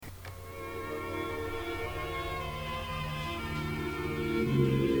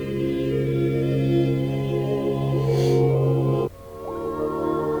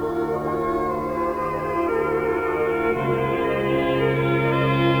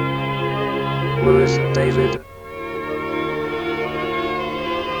Louis, David.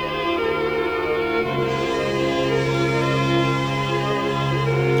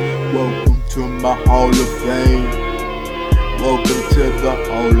 Welcome to my Hall of Fame. Welcome to the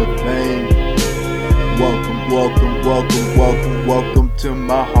Hall of Fame. Welcome to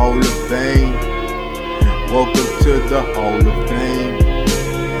my Hall of Fame. Welcome to the Hall of Fame.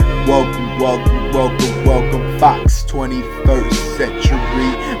 Welcome. Fox, 21st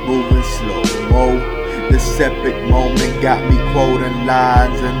century, moving slow-mo. This epic moment got me quoting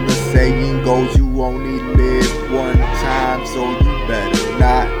lines, and the saying goes, you only live one time, so you better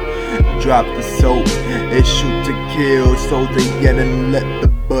not drop the soap. It's shoot to kill, so they yell and let the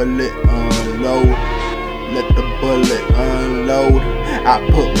bullet unload. Let the bullet unload. I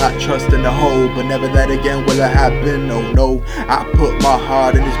put my trust in the hole, but never that again will it happen, oh no. I put my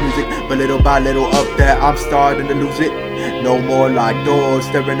heart in this music, but little by little up there I'm starting to lose it. No more locked doors,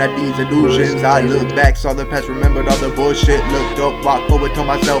 staring at these illusions. I look back, saw the past, remembered all the bullshit. Looked up, walked forward, told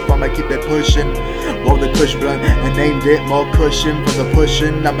myself I'ma keep it pushing. Roll the kush blunt and named it more cushion for the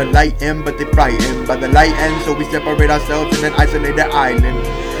pushing. I'm enlightened, but they frightened by the light end, so we separate ourselves in an isolated island.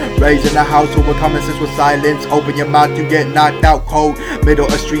 Raised in a house where common sense was silence. Open your mouth, you get knocked out cold. Middle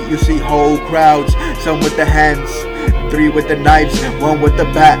of street, you see whole crowds. Some with the hands, 3 with the knives, 1 with the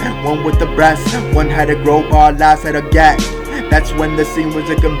bat, 1 with the brass. 1 had a crowbar, last had a gat. That's when the scene was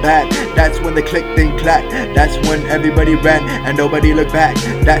looking bad. That's when the click thing clacked. That's when everybody ran and nobody looked back.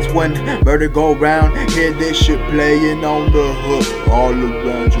 That's when murder go round. Hear this shit playing on the hook all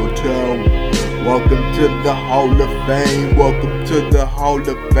around your town. Welcome to the Hall of Fame. Welcome to the Hall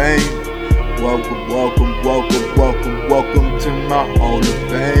of Fame. Welcome to my Hall of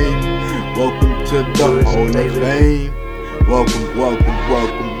Fame. Welcome to the Hall of Fame.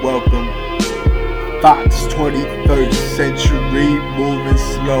 Welcome. Fox, 21st century, moving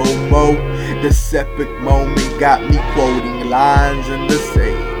slow-mo. This epic moment got me quoting lines, and the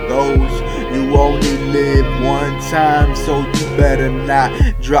saying goes, you only live one time, so you better not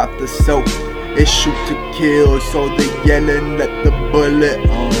drop the soap. It's shoot to kill, so they yelling, let the bullet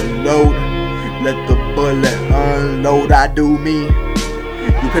unload. Let the bullet unload. I do me.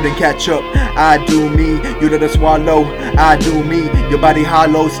 You couldn't catch up, I do me. You let us swallow, I do me. Your body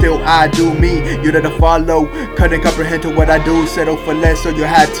hollow, still I do me. You let her follow, couldn't comprehend to what I do. Settle for less, so you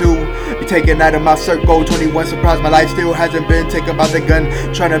had to be taken out of my circle. 21, surprised my life still hasn't been taken by the gun.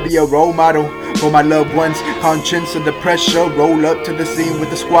 Trying to be a role model for my loved ones. Conscience under pressure, roll up to the scene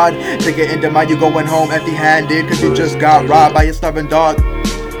with the squad. Take it into mind, you going home empty-handed, cause you just got robbed by a starving dog.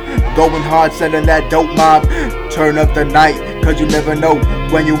 Going hard, selling that dope mob. Turn up the night, cause you never know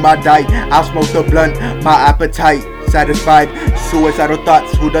when you might die. I'll smoke the blunt, my appetite satisfied. Suicidal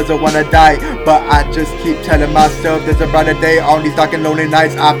thoughts, who doesn't wanna die? But I just keep telling myself there's a brighter day. On these dark and lonely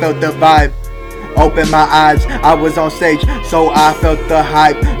nights, I felt the vibe. Open my eyes, I was on stage, so I felt the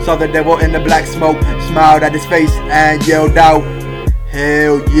hype. Saw the devil in the black smoke, smiled at his face and yelled out,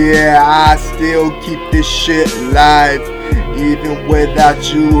 hell yeah, I still keep this shit alive. Even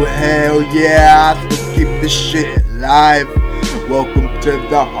without you, hell yeah, I still keep this shit alive. Welcome to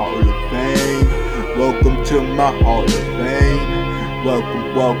the Hall of Fame. Welcome to my Hall of Fame.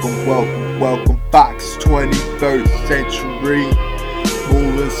 Welcome, Fox, 21st century,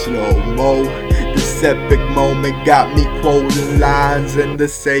 moving slow-mo. This epic moment got me quoting lines, and the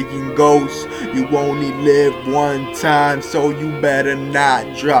saying goes, you only live one time, so you better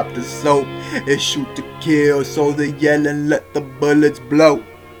not drop the soap. It's shoot to kill, so they yelling, let the bullets blow.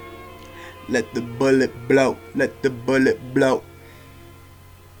 Let the bullet blow. Let the bullet blow.